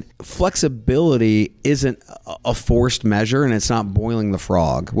 Again, flexibility isn't a forced measure, and it's not boiling the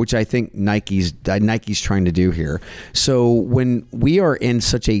frog, which I think Nike's trying to do here. So when we are in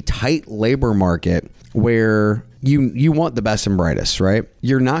such a tight labor market where you want the best and brightest, right?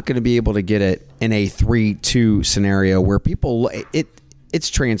 You're not going to be able to get it in a 3-2 scenario where people,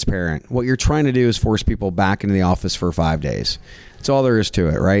 it's transparent. What you're trying to do is force people back into the office for 5 days. That's all there is to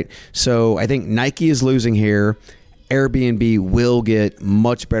it, right? So I think Nike is losing here. Airbnb will get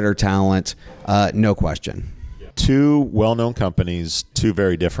much better talent, no question. Two well-known companies, two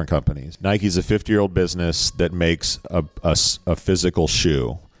very different companies. Nike's a 50-year-old business that makes a physical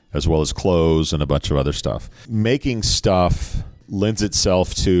shoe, as well as clothes and a bunch of other stuff. Making stuff lends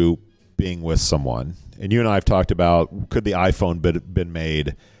itself to being with someone, and you and I have talked about, could the iPhone been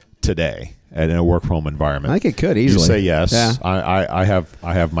made today in a work from home environment? I think it could easily. You say yes. Yeah. I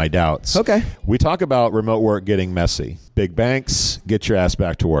have my doubts. Okay. We talk about remote work getting messy. Big banks, get your ass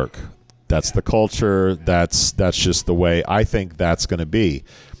back to work. That's the culture. That's just the way I think that's going to be.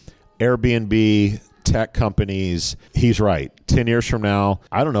 Airbnb, tech companies, he's right. 10 years from now,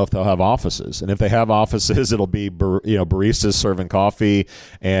 I don't know if they'll have offices. And if they have offices, it'll be baristas serving coffee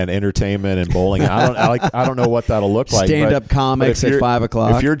and entertainment and bowling. I don't know what that'll look like. Stand-up comics at 5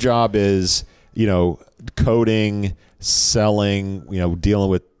 o'clock. If your job is, coding, selling, dealing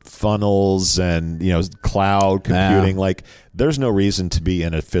with funnels and cloud computing, there's no reason to be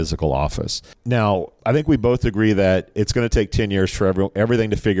in a physical office. Now, I think we both agree that it's going to take 10 years for everything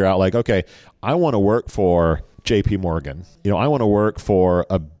to figure out, okay, I want to work for JP Morgan. I want to work for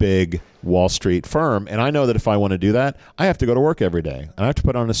a big Wall Street firm, and I know that if I want to do that, I have to go to work every day. I have to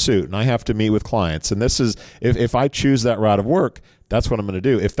put on a suit, and I have to meet with clients. And this is, if I choose that route of work, that's what I'm going to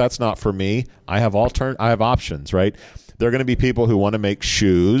do. If that's not for me, I have options, right? There are going to be people who want to make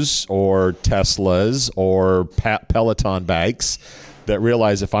shoes or Teslas or Peloton bikes that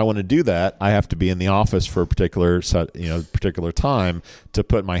realize if I want to do that, I have to be in the office for a particular time to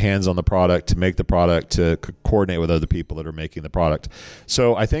put my hands on the product, to make the product, to coordinate with other people that are making the product.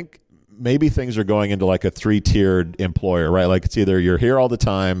 So I think maybe things are going into like a 3-tiered employer, right? Like it's either you're here all the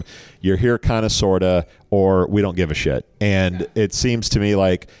time, you're here kind of, sort of, or we don't give a shit. And it seems to me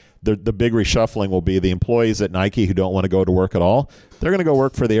like the big reshuffling will be the employees at Nike who don't want to go to work at all. They're going to go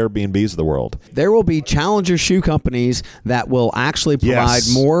work for the Airbnbs of the world. There will be challenger shoe companies that will actually provide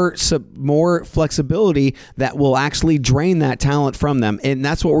more flexibility that will actually drain that talent from them. And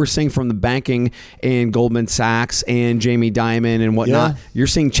that's what we're seeing from the banking and Goldman Sachs and Jamie Dimon and whatnot. Yeah. You're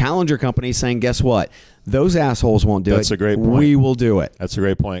seeing challenger companies saying, guess what? Those assholes won't do it. That's a great point. We will do it. That's a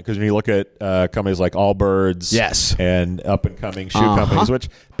great point. Because when you look at companies like Allbirds, yes, and up-and-coming shoe companies, which,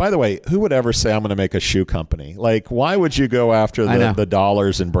 by the way, who would ever say I'm going to make a shoe company? Like, why would you go after the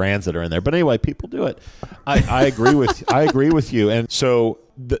dollars and brands that are in there? But anyway, people do it. I agree with I agree with you. And so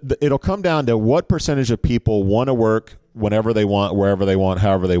it'll come down to what percentage of people want to work whenever they want, wherever they want,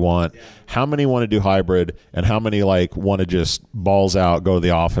 however they want. How many want to do hybrid, and how many want to just balls out, go to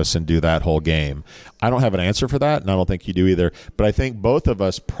the office and do that whole game? I don't have an answer for that, and I don't think you do either. But I think both of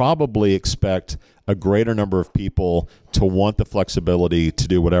us probably expect a greater number of people to want the flexibility to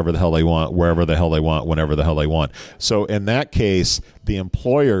do whatever the hell they want, wherever the hell they want, whenever the hell they want. So in that case, the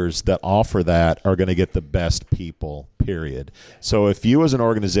employers that offer that are going to get the best people, period. So if you as an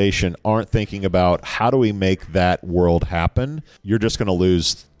organization aren't thinking about how do we make that world happen, you're just going to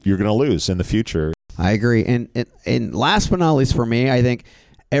lose. You're going to lose in the future. I agree. And last but not least for me, I think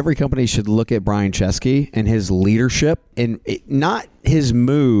every company should look at Brian Chesky and his leadership, and not his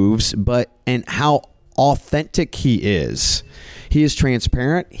moves, but and how authentic he is. He is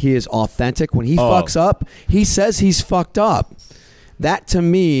transparent. He is authentic. When he fucks up, he says he's fucked up. That to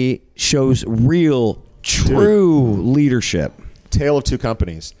me shows real, true leadership. Tale of two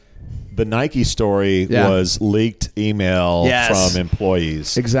companies. The Nike story was leaked email from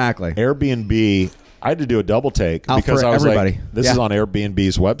employees. Exactly. Airbnb, I had to do a double take because I was like, this is on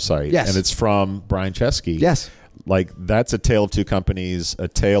Airbnb's website. Yes. And it's from Brian Chesky. Yes. Like, that's a tale of two companies, a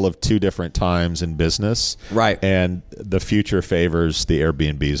tale of two different times in business. Right. And the future favors the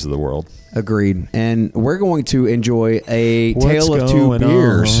Airbnbs of the world. Agreed. And we're going to enjoy a tale of two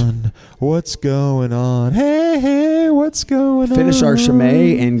beers. What's going on? Hey, what's going on? Finish our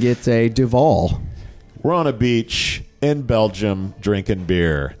Chimay and get a Duval. We're on a beach in Belgium drinking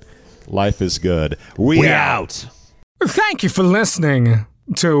beer. Life is good. We out. Thank you for listening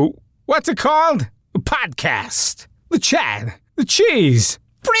to, what's it called? A podcast. The Chad. The Cheese.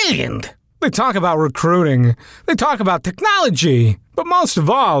 Brilliant. They talk about recruiting. They talk about technology. But most of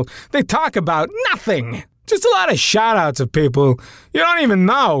all, they talk about nothing. Just a lot of shout-outs of people you don't even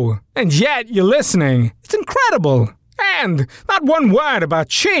know. And yet you're listening. It's incredible. And not one word about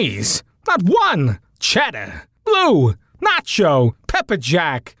cheese. Not one. Cheddar. Blue. Nacho. Pepper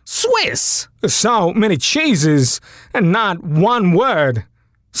Jack. Swiss. So many cheeses and not one word.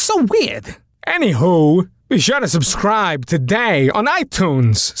 So weird. Anywho, be sure to subscribe today on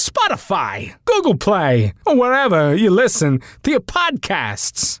iTunes, Spotify, Google Play, or wherever you listen to your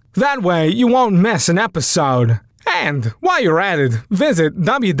podcasts. That way you won't miss an episode. And while you're at it, visit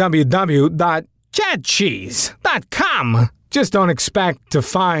www.chadcheese.com. Just don't expect to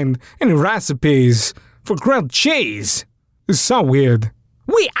find any recipes for grilled cheese. It's so weird.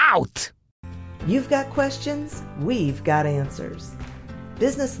 We out! You've got questions, we've got answers.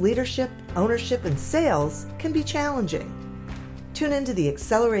 Business leadership, ownership, and sales can be challenging. Tune into the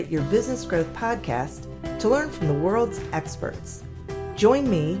Accelerate Your Business Growth podcast to learn from the world's experts. Join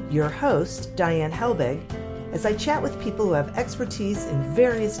me, your host, Diane Helbig, as I chat with people who have expertise in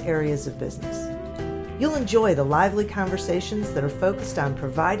various areas of business. You'll enjoy the lively conversations that are focused on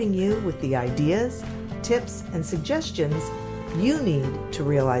providing you with the ideas, tips, and suggestions you need to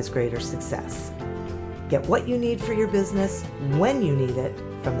realize greater success. Get what you need for your business when you need it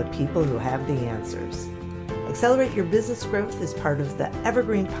from the people who have the answers. Accelerate Your Business Growth is part of the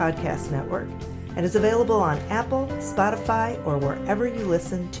Evergreen Podcast Network and is available on Apple, Spotify, or wherever you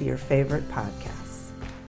listen to your favorite podcast.